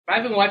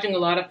I've been watching a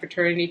lot of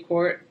fraternity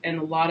court and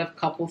a lot of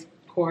couples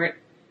court,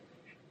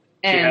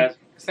 and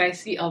so I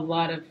see a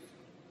lot of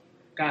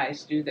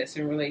guys do this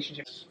in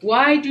relationships.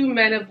 Why do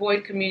men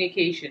avoid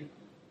communication?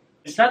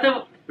 It's not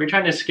that we're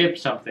trying to skip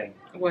something.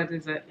 What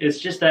is it? It's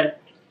just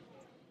that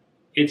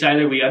it's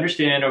either we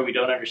understand or we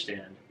don't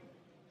understand.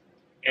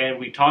 And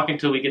we talk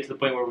until we get to the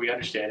point where we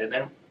understand, and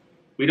then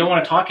we don't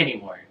want to talk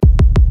anymore.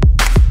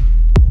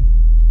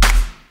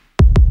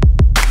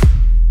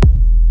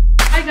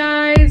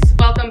 Hi guys,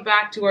 welcome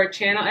back to our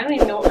channel. I don't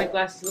even know what my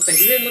glasses look like.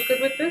 Do they look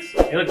good with this?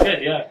 They look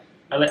good, yeah.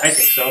 I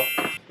think so.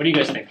 What do you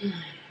guys think?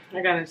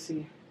 I gotta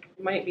see.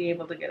 Might be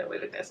able to get away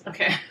with this.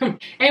 Okay.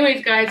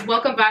 Anyways, guys,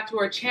 welcome back to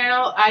our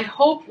channel. I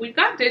hope we've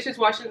got dishes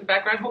washing in the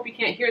background. Hope you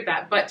can't hear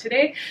that. But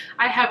today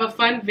I have a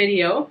fun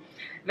video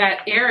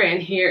that Aaron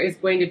here is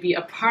going to be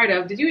a part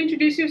of. Did you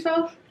introduce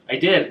yourself? I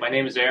did. My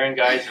name is Aaron,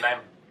 guys, and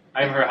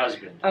I'm her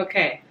husband.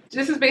 Okay.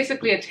 This is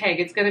basically a tag.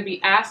 It's going to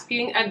be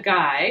asking a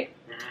guy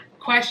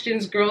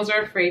questions girls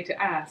are afraid to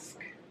ask.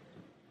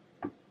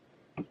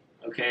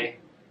 Okay.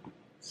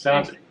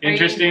 Sounds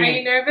interesting. Are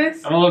you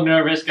nervous? I'm a little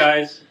nervous,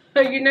 guys.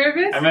 Are you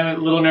nervous? I'm a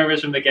little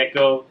nervous from the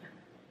get-go.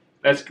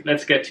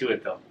 Let's get to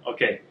it, though.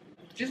 Okay.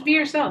 Just be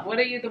yourself. What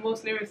are you the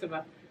most nervous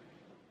about?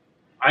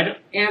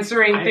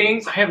 Answering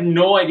things. I have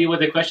no idea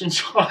what the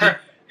questions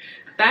are.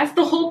 That's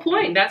the whole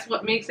point. That's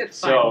what makes it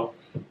fun. So,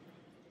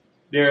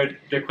 they're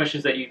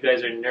questions that you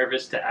guys are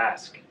nervous to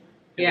ask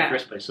in the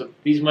first place. So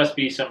these must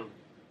be some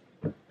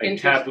like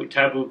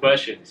taboo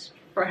questions.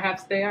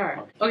 Perhaps they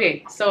are.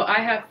 Okay, so I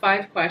have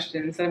 5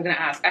 questions that I'm going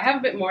to ask. I have a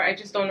bit more. I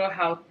just don't know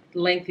how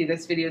lengthy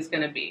this video is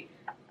going to be.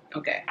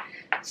 Okay,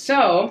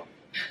 so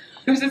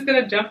I'm just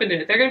going to jump into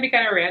it. They're going to be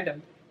kind of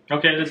random.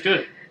 Okay, let's do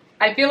it.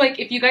 I feel like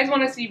if you guys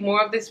want to see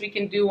more of this, we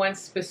can do one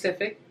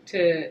specific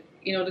to,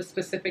 the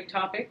specific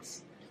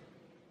topics.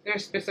 There are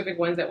specific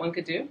ones that one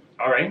could do.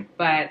 All right.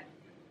 But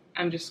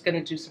I'm just going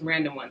to do some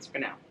random ones for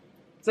now.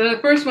 So the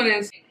first one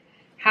is,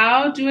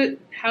 how do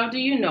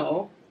you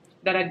know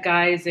that a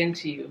guy is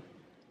into you?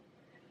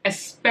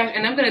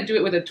 And I'm going to do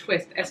it with a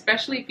twist,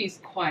 especially if he's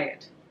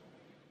quiet.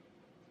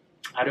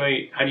 How do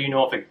you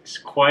know if a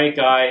quiet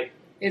guy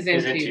is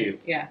into you?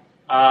 Yeah.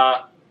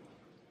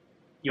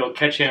 You'll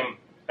catch him.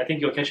 I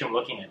think you'll catch him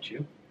looking at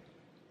you,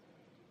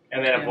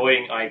 and then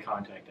avoiding eye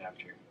contact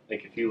after.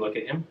 Like if you look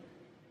at him,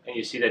 and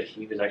you see that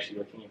he was actually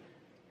looking at you,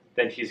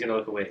 then he's gonna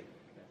look away.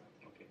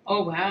 Okay.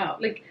 Oh wow!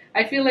 Like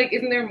I feel like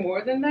isn't there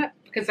more than that?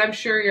 Because I'm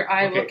sure your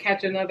eye will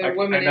catch another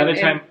woman. Another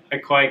time, a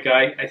quiet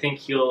guy. I think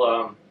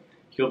he'll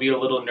be a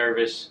little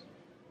nervous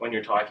when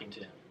you're talking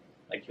to him.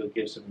 Like he'll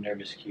give some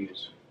nervous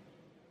cues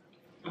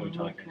when you're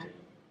talking to him.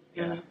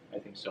 Yeah, I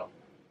think so.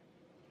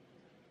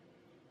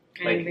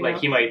 Like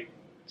he might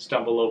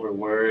stumble over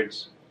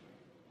words,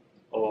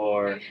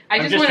 or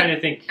I'm just trying to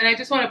think. And I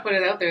just want to put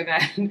it out there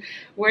that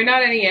we're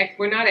not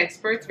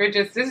experts.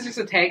 This is just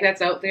a tag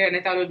that's out there, and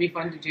I thought it would be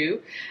fun to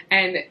do.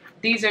 And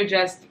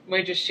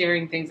we're just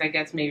sharing things, I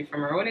guess, maybe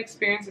from our own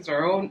experiences,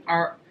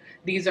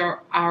 these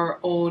are our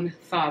own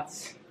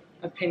thoughts,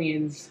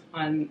 opinions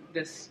on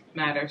this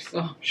matter.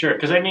 So sure,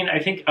 because I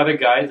think other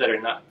guys that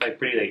are not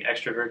pretty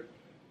extrovert,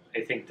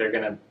 I think they're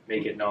gonna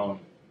make it known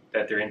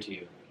that they're into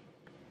you,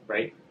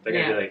 right? They're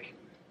gonna be like,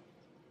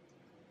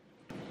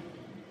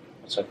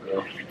 "What's up,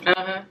 girl?"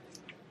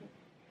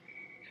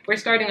 We're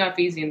starting off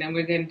easy, and then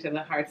we're getting to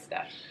the hard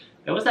stuff.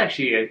 That was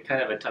actually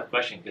kind of a tough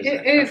question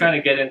because I'm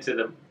trying to get into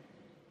the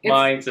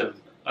minds of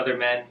other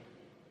men.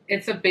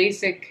 It's a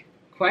basic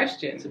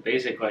question. It's a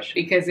basic question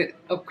because it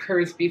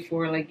occurs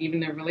before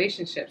even their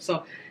relationship.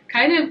 So,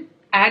 kind of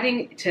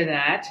adding to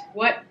that,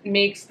 what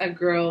makes a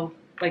girl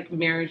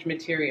marriage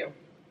material?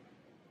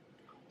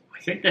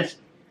 I think that's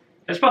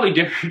probably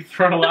different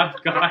for a lot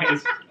of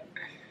guys.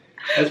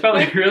 That's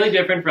probably really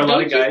different for a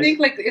lot of guys. Don't you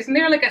think, isn't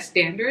there a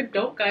standard?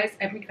 Don't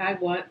every guy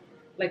want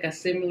a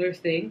similar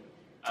thing?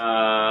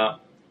 I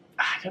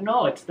don't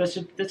know. That's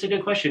a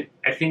good question.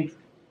 I think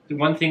the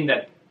one thing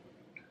that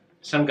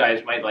some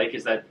guys might like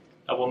is that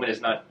a woman is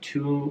not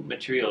too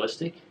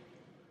materialistic,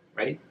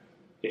 right?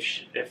 If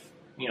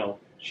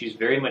she's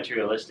very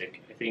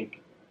materialistic, I think,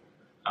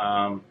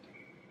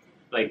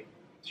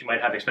 she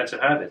might have expensive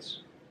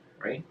habits,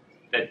 right?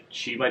 That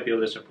she might be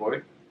able to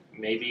support.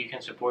 Maybe you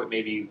can support,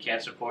 maybe you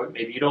can't support,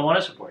 maybe you don't want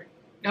to support.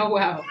 Oh,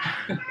 wow.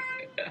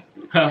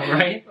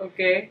 Right?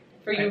 Okay.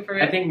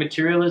 I think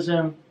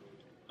materialism,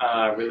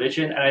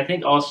 religion, and I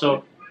think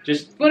also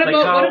just... What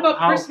about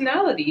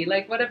personality?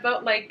 What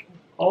about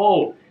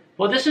Oh,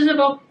 well this is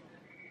about...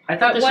 I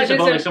thought this was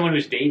about someone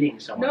who's dating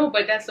someone. No,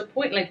 but that's the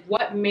point.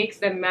 What makes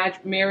them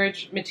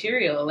marriage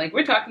material?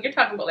 You're talking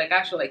about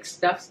actual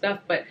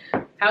stuff, but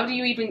how do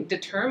you even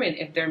determine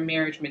if they're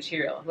marriage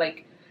material?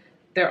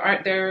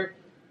 Aren't there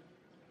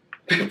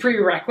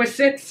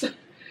prerequisites?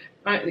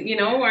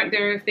 Aren't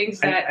there things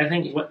that... I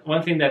think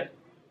one thing that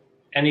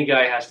any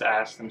guy has to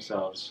ask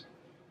themselves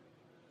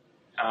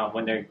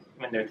when they're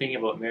thinking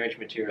about marriage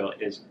material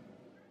is,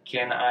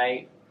 can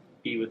I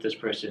be with this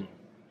person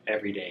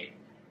every day?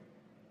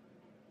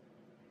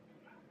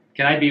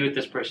 Can I be with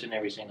this person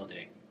every single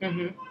day?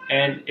 Mm-hmm.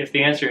 And if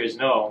the answer is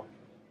no,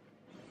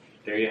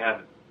 there you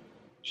have it.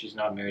 She's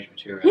not marriage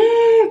material.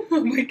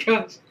 Oh my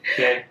gosh.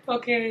 Okay.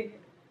 Okay.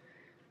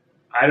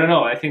 I don't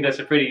know. I think that's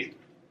a pretty.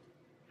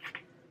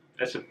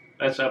 That's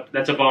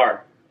a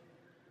bar.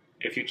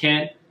 If you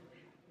can't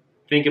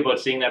think about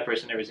seeing that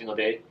person every single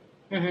day,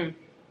 Mm-hmm.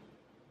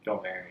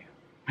 don't marry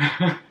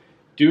them.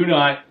 Do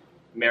not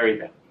marry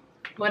them.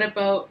 What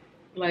about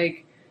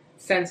like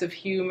sense of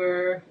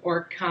humor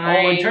or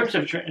kind? Oh, in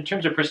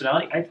terms of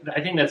personality,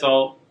 I think that's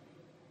all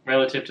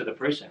relative to the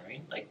person,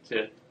 right? Like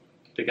to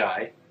the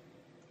guy,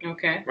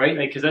 Okay. right?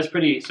 Like because that's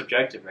pretty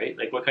subjective, right?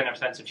 Like what kind of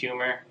sense of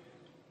humor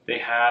they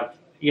have,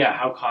 yeah,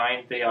 how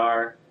kind they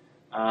are,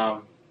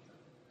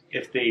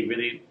 if they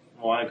really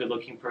want a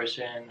good-looking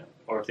person,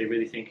 or if they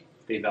really think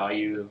they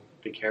value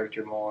the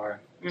character more,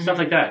 stuff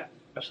like that.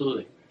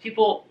 Absolutely.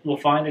 People will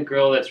find a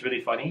girl that's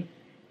really funny,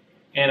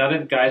 and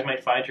other guys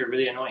might find her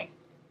really annoying.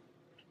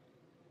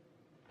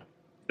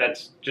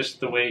 That's just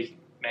the way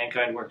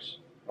mankind works.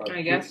 Or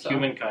I guess so.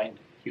 Humankind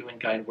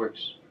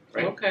works,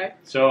 right? Okay.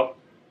 So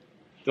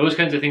those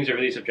kinds of things are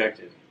really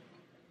subjective.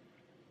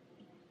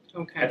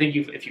 Okay. I think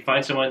if you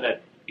find someone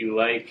that you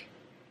like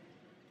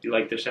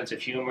their sense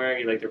of humor,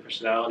 you like their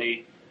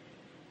personality,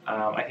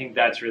 I think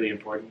that's really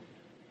important,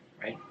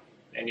 right?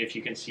 And if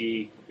you can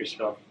see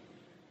yourself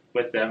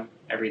with them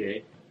every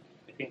day,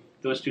 I think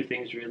those two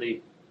things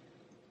really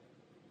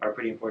are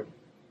pretty important.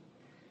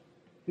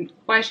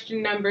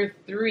 Question number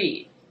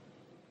 3.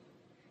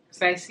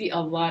 Because I see a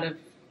lot of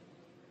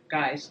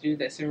guys do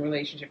this in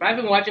relationship. I've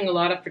been watching a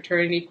lot of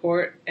fraternity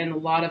court and a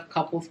lot of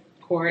couples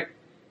court.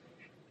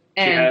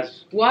 And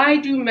why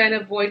do men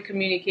avoid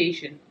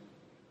communication?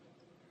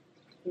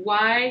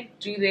 Why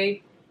do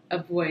they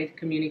avoid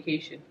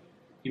communication?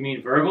 You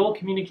mean verbal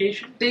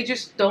communication? They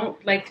just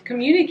don't like to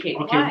communicate.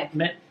 Okay,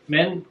 Why?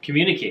 men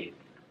communicate.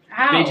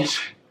 How? They just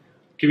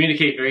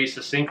communicate very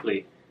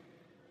succinctly.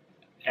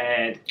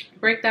 And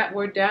break that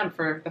word down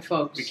for the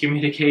folks. we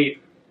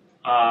communicate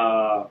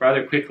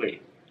rather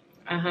quickly.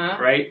 Uh-huh.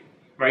 Right?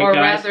 Right, or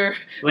guys? rather,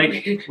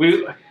 Like,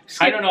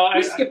 I don't know.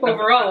 We skip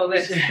over all of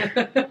this.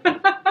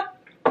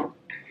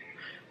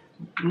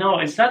 No,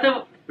 it's not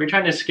that we're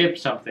trying to skip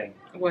something.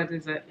 What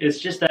is it? It's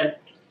just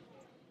that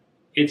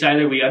it's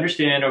either we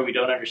understand or we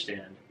don't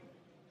understand.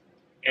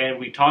 And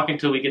we talk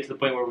until we get to the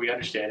point where we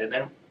understand, and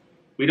then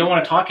we don't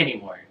want to talk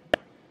anymore.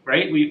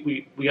 Right?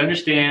 We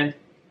understand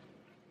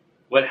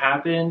what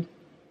happened,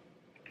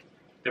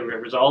 the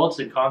results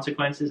and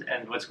consequences,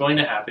 and what's going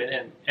to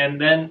happen, and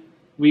then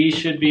we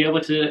should be able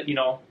to,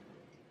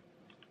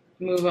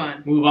 move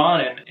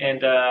on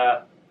and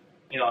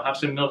have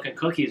some milk and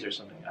cookies or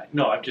something.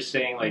 No, I'm just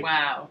saying, like,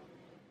 wow,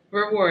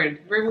 reward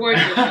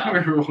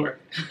yourself. reward.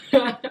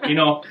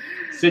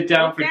 Sit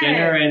down for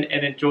dinner and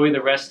enjoy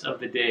the rest of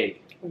the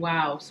day.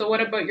 Wow. So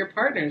what about your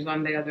partners?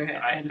 On the other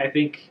hand, I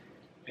think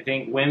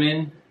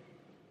women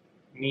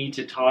need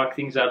to talk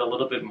things out a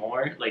little bit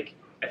more. Like,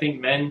 I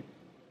think men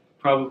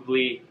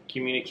probably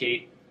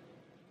communicate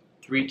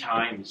 3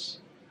 times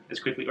as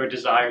quickly, or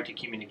desire to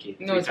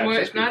communicate. No, it's more.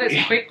 It's not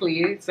as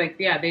quickly. It's like,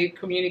 yeah, they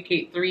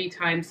communicate 3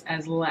 times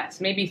as less,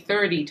 maybe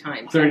 30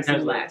 times. 30 as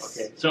times less.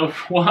 Okay, so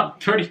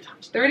what? 30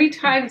 times. 30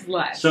 times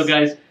less. So,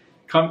 guys,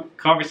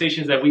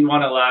 conversations that we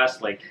want to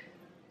last like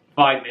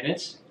 5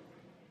 minutes,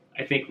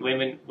 I think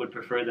women would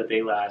prefer that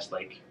they last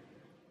like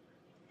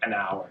an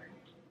hour.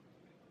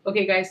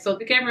 Okay, guys, so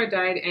the camera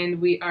died and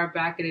we are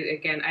back at it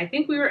again. I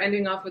think we were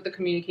ending off with the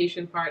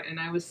communication part, and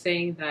I was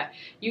saying that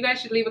you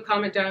guys should leave a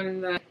comment down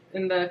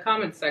in the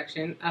comments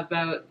section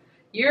about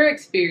your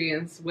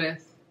experience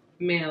with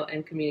mail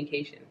and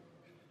communication.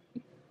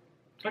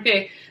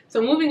 Okay,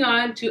 so moving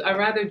on to a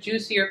rather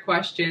juicier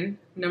question,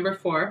 number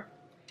 4.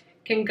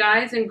 Can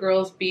guys and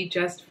girls be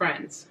just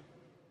friends?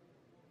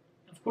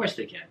 Of course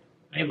they can.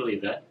 I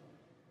believe that.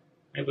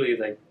 I believe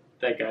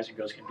that guys and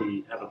girls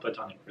can have a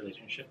platonic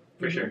relationship,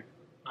 for sure.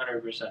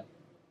 100%.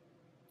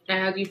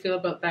 And how do you feel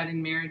about that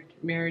in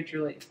marriage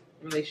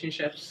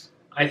relationships?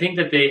 I think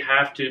that they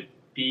have to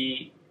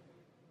be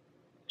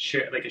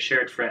like a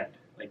shared friend.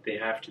 Like, they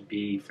have to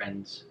be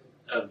friends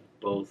of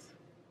both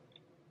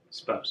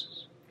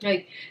spouses.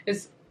 Like,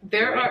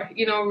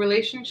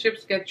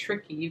 relationships get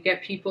tricky. You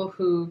get people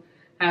who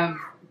have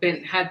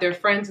had their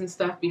friends and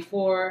stuff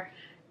before,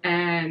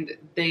 and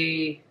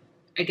I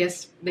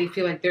guess they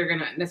feel like they're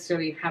gonna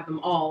necessarily have them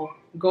all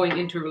going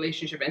into a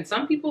relationship. And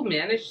some people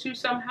manage to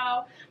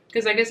somehow,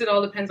 because I guess it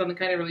all depends on the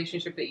kind of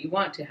relationship that you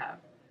want to have,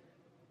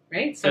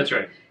 right? That's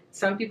right.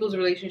 Some people's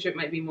relationship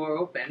might be more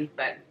open,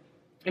 but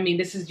I mean,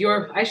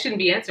 I shouldn't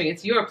be answering.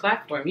 It's your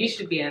platform. You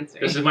should be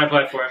answering. This is my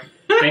platform.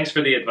 Thanks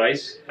for the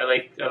advice. I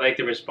like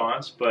the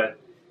response, but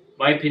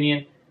my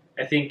opinion,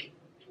 I think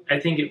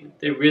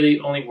it really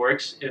only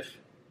works if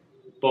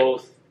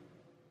both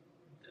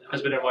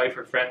husband and wife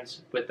are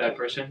friends with that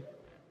person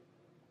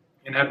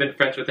and have been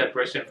friends with that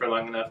person for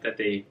long enough that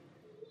they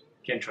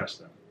can trust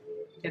them.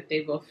 That they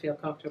both feel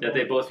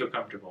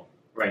comfortable.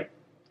 Right.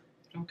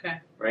 Okay.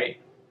 Right?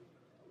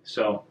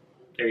 So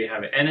there you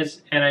have it. And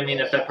I mean,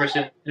 if that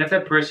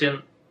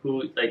person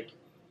who, like,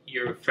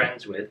 you're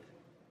friends with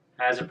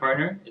has a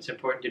partner, it's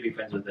important to be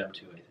friends with them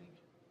too, I think.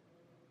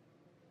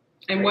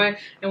 And Right.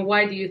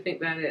 why do you think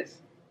that is?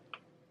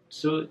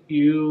 So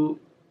you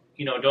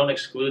know, don't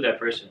exclude that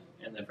person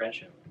in the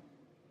friendship,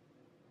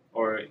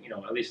 or you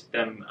know, at least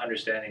them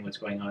understanding what's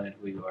going on and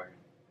who you are.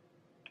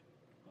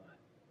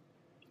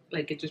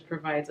 Like it just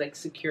provides like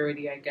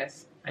security, I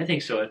guess. I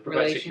think so. It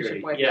provides security.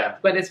 Relationship-wise. Yeah.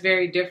 But it's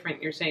very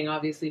different. You're saying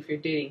obviously if you're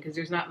dating, because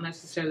there's not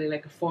necessarily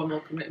like a formal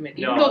commitment.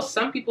 Even No. though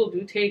some people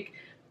do take,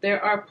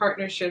 there are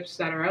partnerships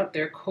that are out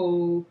there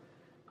Oh,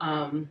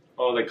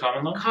 the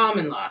common law.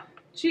 common law.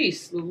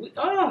 Jeez,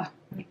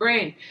 my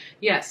brain.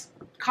 Yes,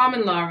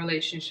 common law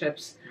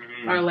relationships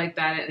Mhm. are like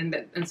that,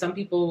 and some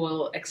people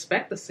will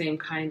expect the same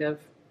kind of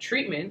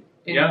treatment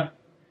in Yeah.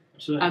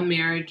 Absolutely.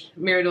 a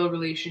marital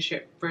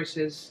relationship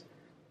versus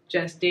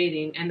just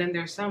dating. And then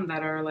there's some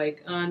that are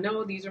like,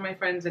 no, these are my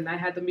friends and I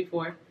had them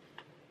before,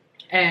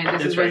 and this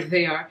That's is what right.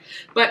 they are.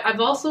 But I've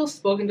also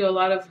spoken to a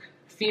lot of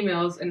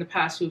females in the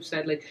past who've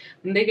said like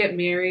when they get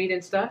married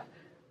and stuff,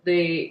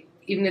 they,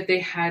 even if they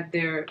had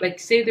their, like,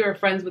 say they were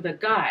friends with a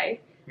guy,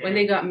 when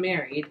they got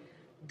married,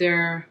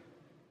 they're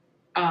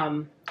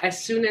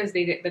as soon as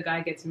the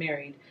guy gets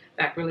married,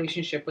 that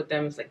relationship with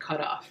them is like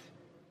cut off.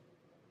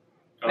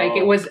 Like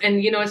it Oh, was,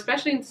 and you know,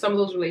 especially in some of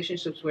those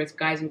relationships where it's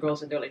guys and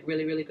girls and they're like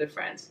really, really good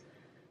friends,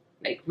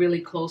 like really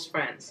close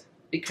friends,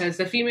 because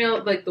the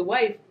female, like the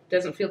wife,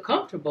 doesn't feel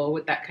comfortable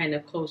with that kind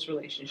of close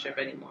relationship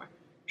anymore.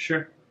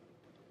 sure.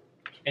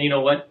 And you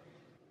know what?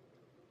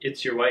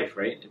 It's your wife,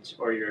 right? It's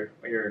or your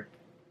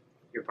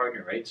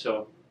partner, right?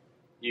 So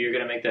you're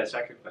gonna make that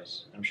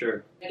sacrifice. I'm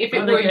sure. If it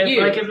But, were like,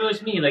 you, if it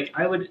was me, like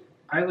I would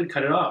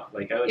cut it off.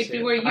 Like I would If say,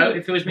 it were you-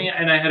 if it was me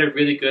and I had a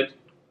really good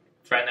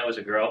friend that was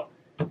a girl,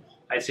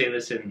 I'd say,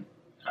 listen,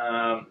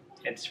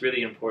 it's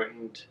really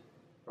important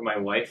for my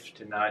wife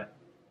to not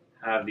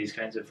have these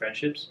kinds of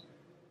friendships.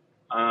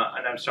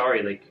 And I'm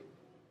sorry, like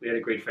we had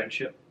a great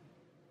friendship,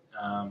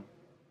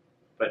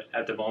 but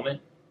at the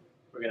moment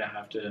we're gonna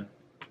have to.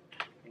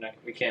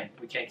 We can't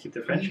keep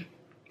the friendship.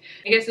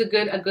 I guess a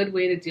good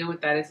way to deal with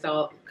that is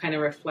to kind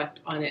of reflect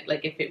on it.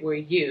 Like if it were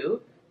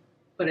you,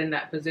 put in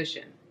that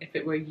position. If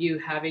it were you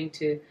having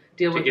to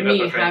deal To with give up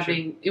me a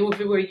friendship? if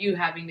it were you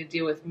having to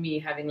deal with me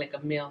having like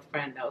a male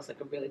friend that was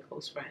like a really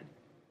close friend,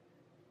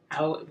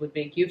 how it would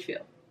make you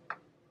feel.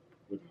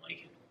 Wouldn't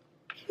like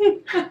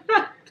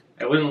it.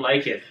 I wouldn't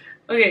like it.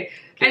 Okay,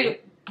 Okay. anyway,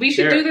 we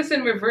should There. do this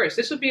in reverse.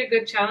 This would be a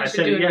good I challenge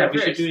said, to do in yeah,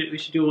 reverse. we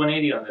should do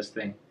 180 on this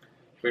thing,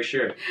 for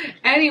sure.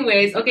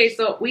 Anyways, okay,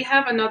 so we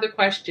have another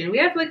question. We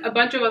have like a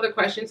bunch of other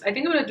questions. I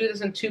think I'm going to do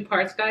this in 2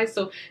 parts, guys.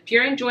 So if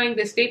you're enjoying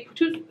this,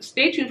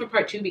 stay tuned for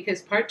part 2,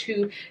 because part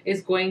 2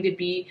 is going to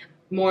be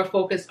more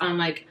focused on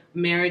like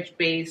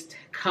marriage-based,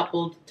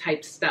 coupled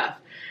type stuff.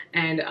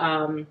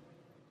 And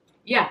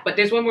yeah, but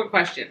there's one more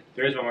question.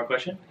 There is one more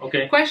question.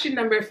 Okay. Question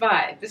number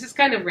 5. This is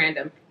kind of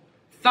random.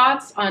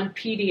 Thoughts on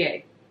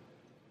PDA?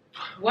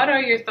 What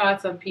are your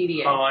thoughts on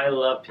PDA? Oh, I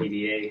love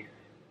PDA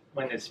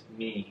when it's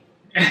me.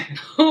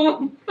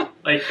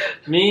 Like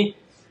me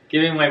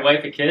giving my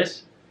wife a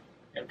kiss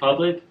in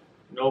public,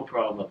 no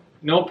problem.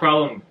 No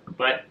problem.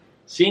 But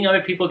seeing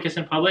other people kiss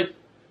in public,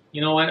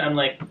 you know what? I'm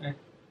like,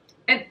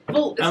 And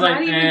well, it's I'm not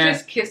like, even eh.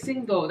 just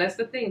kissing though. That's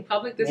the thing.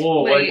 Public display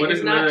whoa, is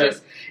is not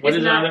just. what it's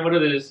is not- that? What are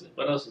these?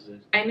 What else is it?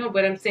 I know,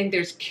 but I'm saying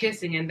there's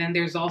kissing, and then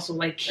there's also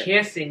like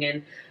kissing,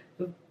 and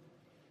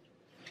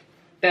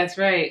that's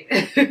right.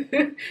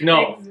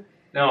 No.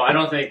 No, I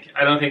don't think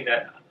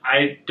that.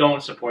 I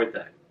don't support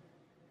that.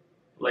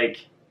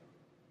 Like,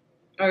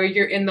 Or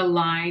you're in the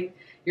line.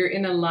 You're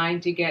in a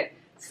line to get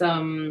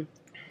some,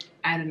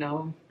 I don't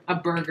know, a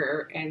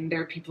burger, and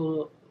there are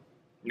people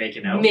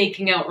making out.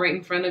 making out right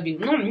in front of you.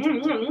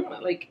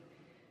 Like,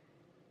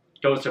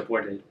 Don't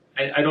support it.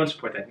 I don't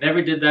support that.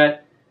 Never did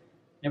that.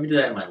 Never did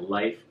that in my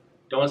life.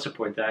 Don't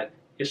support that.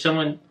 If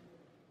someone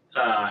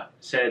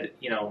said,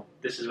 you know,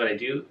 this is what I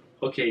do,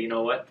 okay, you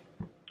know what?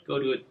 Go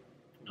do it.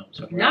 No,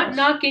 somewhere not else.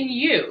 knocking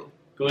you.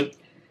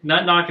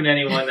 Not knocking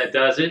anyone that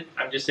does it.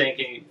 I'm just saying,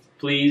 can you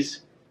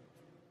please,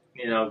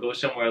 you know, go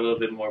somewhere a little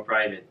bit more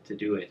private to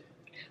do it.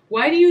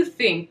 Why do you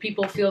think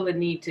people feel the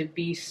need to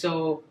be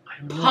so I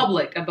don't know.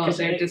 public about 'Cause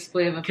their I-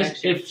 display of Because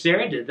affection? if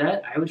Sarah did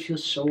that, I would feel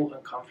so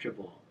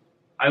uncomfortable.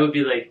 I would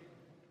be like,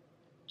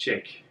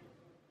 chick.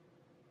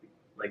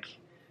 Like,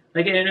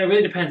 and it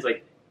really depends.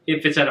 Like,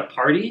 if it's at a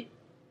party,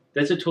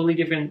 that's a totally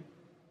different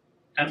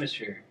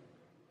atmosphere.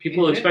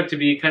 People Is it? expect to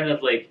be kind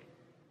of like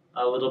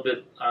a little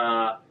bit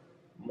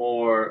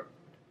more,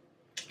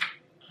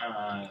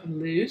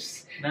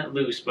 Loose. not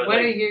loose, but What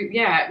like, are you?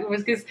 Yeah, it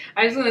was because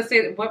I was gonna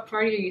say, what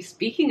party are you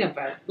speaking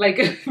about? Like,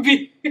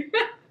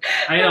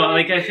 I know.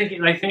 Like, I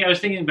was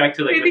thinking back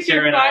to like I when think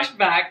Sarah your and I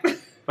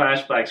flashback.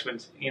 flashbacks when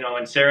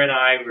when Sarah and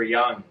I were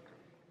young.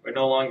 We're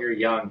no longer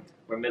young.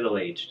 We're middle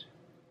aged.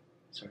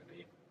 Sorry,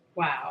 babe.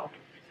 Wow.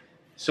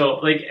 So,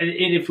 like, and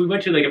if we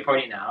went to like a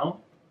party now,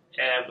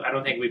 I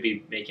don't think we'd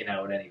be making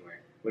out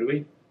anywhere, would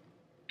we?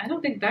 I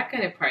don't think that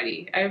kind of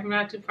party. I'm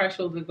not too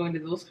partial to going to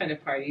those kind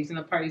of parties. And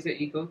the parties that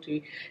you go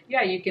to,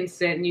 yeah, you can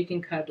sit and you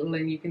can cuddle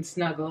and you can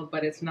snuggle,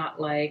 but it's not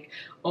like,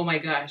 oh my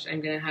gosh, I'm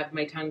gonna have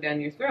my tongue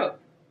down your throat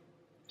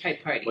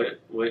type party.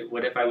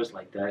 What if I was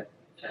like that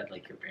at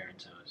like your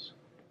parents' house?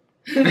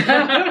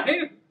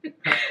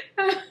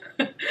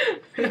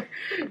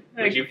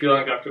 Would you feel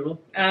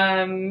uncomfortable?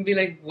 Be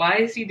like, why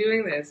is he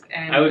doing this?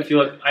 And I would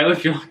feel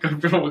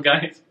uncomfortable,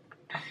 guys.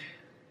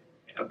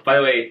 By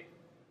the way,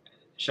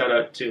 shout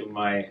out to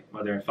my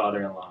mother and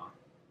father-in-law.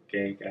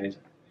 Okay, guys,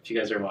 if you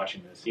guys are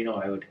watching this, you know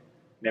I would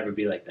never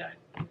be like that.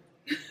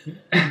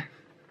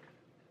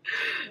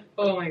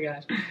 Oh my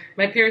gosh,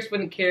 my parents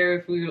wouldn't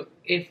care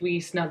if we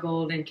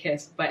snuggled and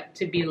kissed, but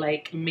to be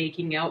like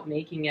making out,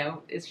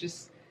 it's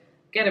just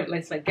get a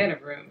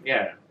room.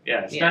 Yeah,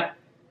 it's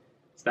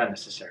not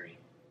necessary.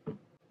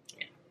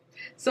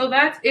 So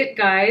that's it,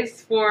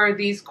 guys, for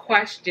these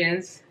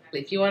questions.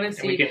 If you want to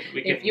see,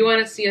 if you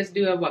want to see us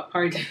do a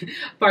part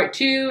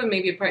 2 and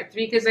maybe a part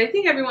 3, because I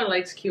think everyone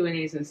likes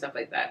Q&As and stuff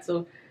like that.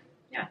 So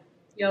yeah,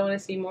 y'all want to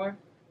see more?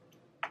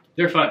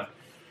 They're fun.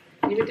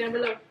 Leave it down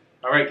below.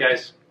 All right,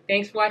 guys.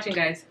 Thanks for watching,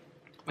 guys.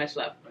 Much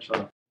love. Much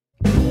love.